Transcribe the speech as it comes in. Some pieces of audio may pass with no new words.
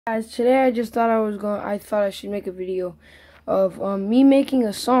Guys, today I thought I should make a video of me making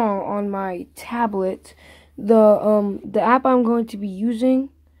a song on my tablet. The app I'm going to be using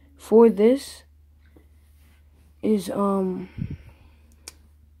for this is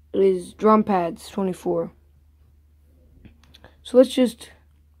Drumpads24. So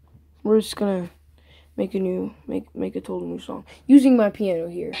we're just gonna make a total new song using my piano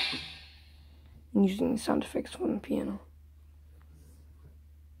here and using the sound effects from the piano.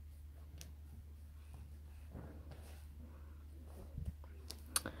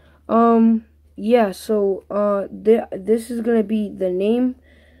 Yeah, so, this is gonna be the name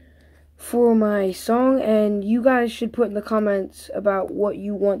for my song, and you guys should put in the comments about what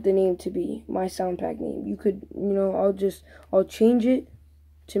you want the name to be, my sound pack name. You could, I'll change it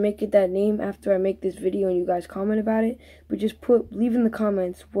to make it that name after I make this video and you guys comment about it, but just leave in the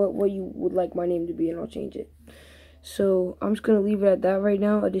comments what you would like my name to be, and I'll change it. So, I'm just gonna leave it at that right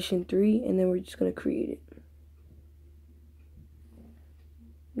now, Edition 3, and then we're just gonna create it.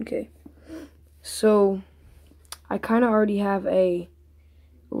 Okay, so I kind of already have a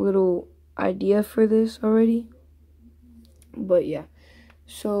little idea for this already, but yeah,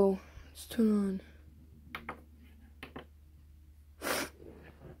 so let's turn on.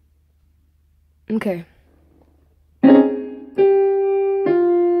 Okay.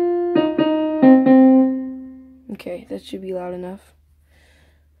 Okay, that should be loud enough.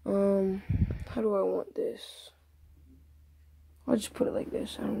 How do I want this? I'll just put it like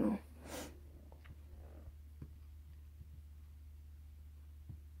this, I don't know.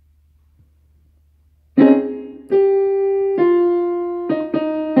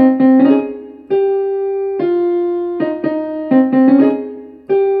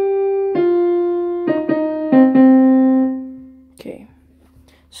 Okay,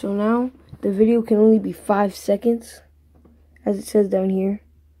 so now the video can only be 5 seconds, as it says down here.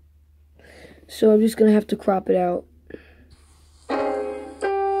 So I'm just gonna have to crop it out.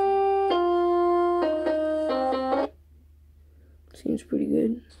 Seems pretty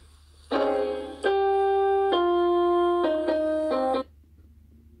good.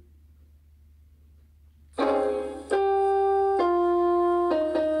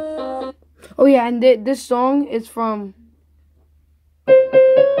 Oh yeah, and this song is from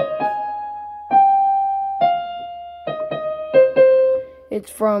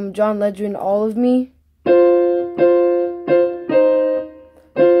John Legend, All of Me.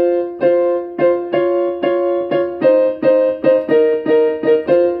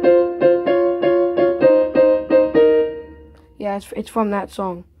 Yeah, it's from that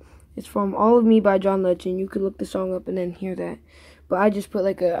song. It's from All of Me by John Legend. You could look the song up and then hear that. But I just put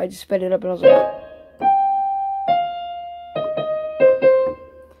I just sped it up and I was like.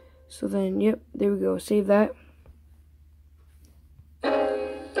 So then, yep, there we go. Save that.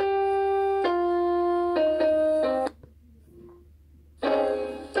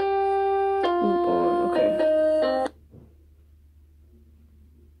 Move on, okay.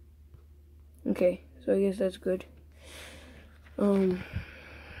 Okay, so I guess that's good.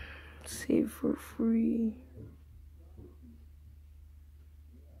 Save for free.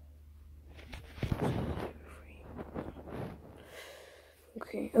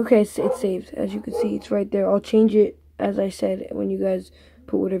 Okay, it's saved. As you can see, it's right there. I'll change it, as I said, when you guys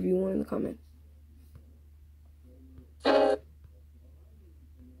put whatever you want in the comments.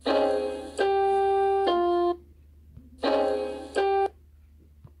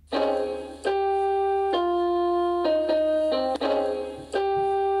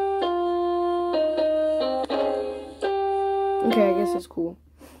 Okay, I guess that's cool.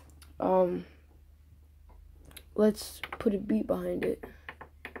 Let's put a beat behind it.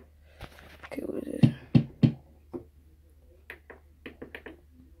 Okay, what is it?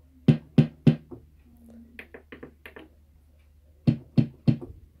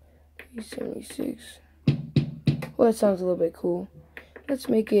 E76. Well, that sounds a little bit cool. Let's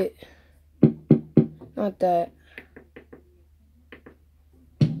make it not that.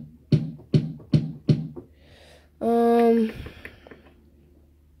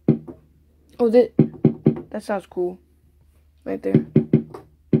 Oh, that sounds cool. Right there.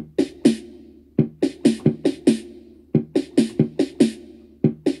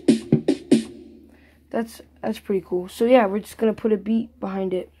 That's pretty cool. So yeah, we're just gonna put a beat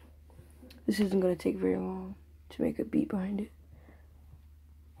behind it. This isn't gonna take very long to make a beat behind it.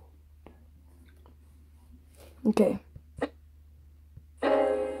 Okay.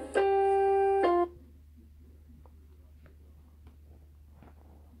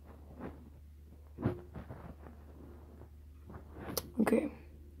 Okay.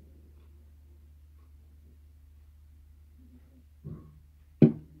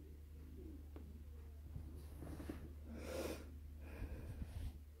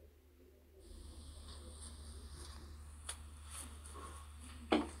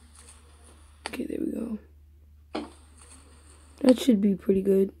 That should be pretty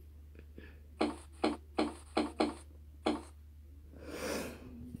good.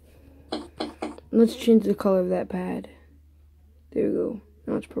 Let's change the color of that pad. There we go.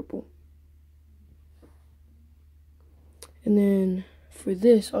 Now it's purple. And then for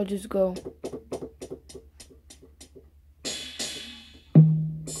this, I'll just go.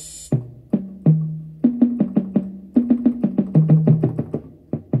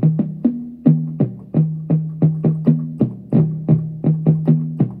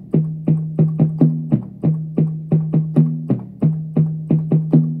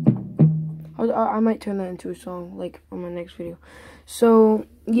 I might turn that into a song, like, on my next video. So,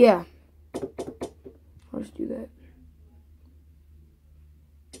 yeah. I'll just do that.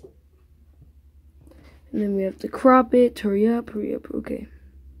 And then we have to crop it. Hurry up, okay.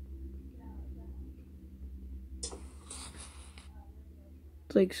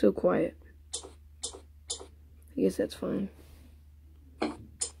 It's, like, so quiet. I guess that's fine.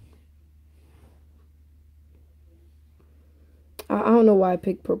 I don't know why I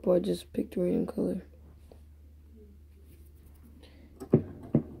picked purple. I just picked a random color.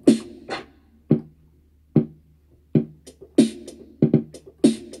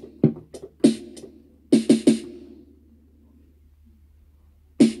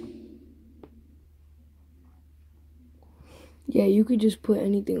 Yeah, you could just put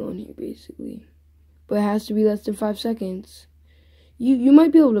anything on here, basically. But it has to be less than 5 seconds. You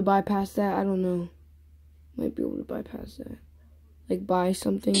might be able to bypass that. I don't know. Might be able to bypass that. Like, buy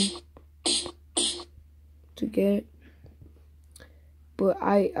something to get it. But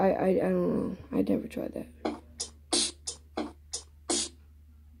I don't know. I never tried that.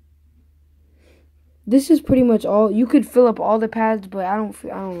 This is pretty much all. You could fill up all the pads, but I don't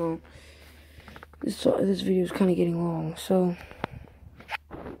know. This video is kind of getting long, so.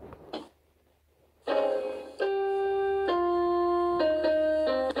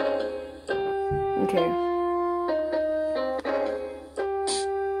 Okay.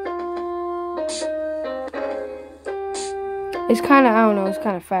 It's kind of, I don't know, it's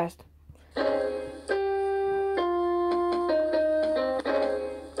kind of fast.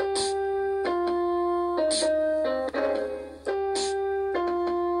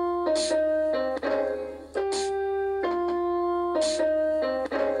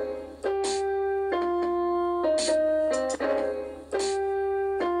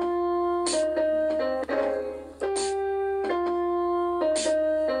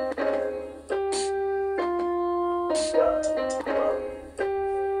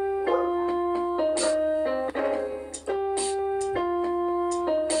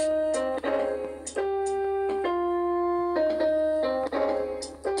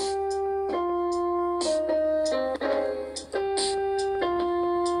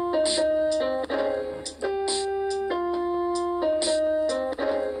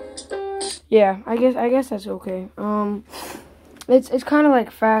 Yeah, I guess that's okay. It's kind of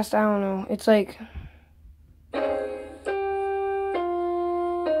like fast. I don't know. It's like,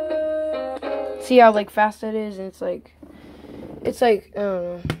 see how like fast it is, and it's like I don't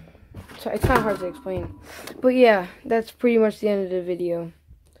know. It's kind of hard to explain. But yeah, that's pretty much the end of the video.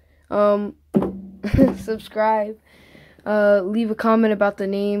 Subscribe. Leave a comment about the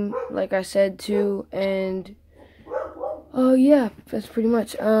name, like I said too, and. Oh yeah, that's pretty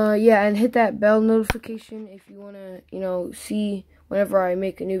much. Yeah, and hit that bell notification if you wanna, see whenever I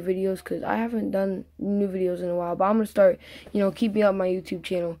make new videos, because I haven't done new videos in a while. But I'm gonna start, keeping up my YouTube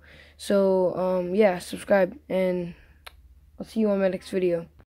channel. So, yeah, subscribe, and I'll see you on my next video.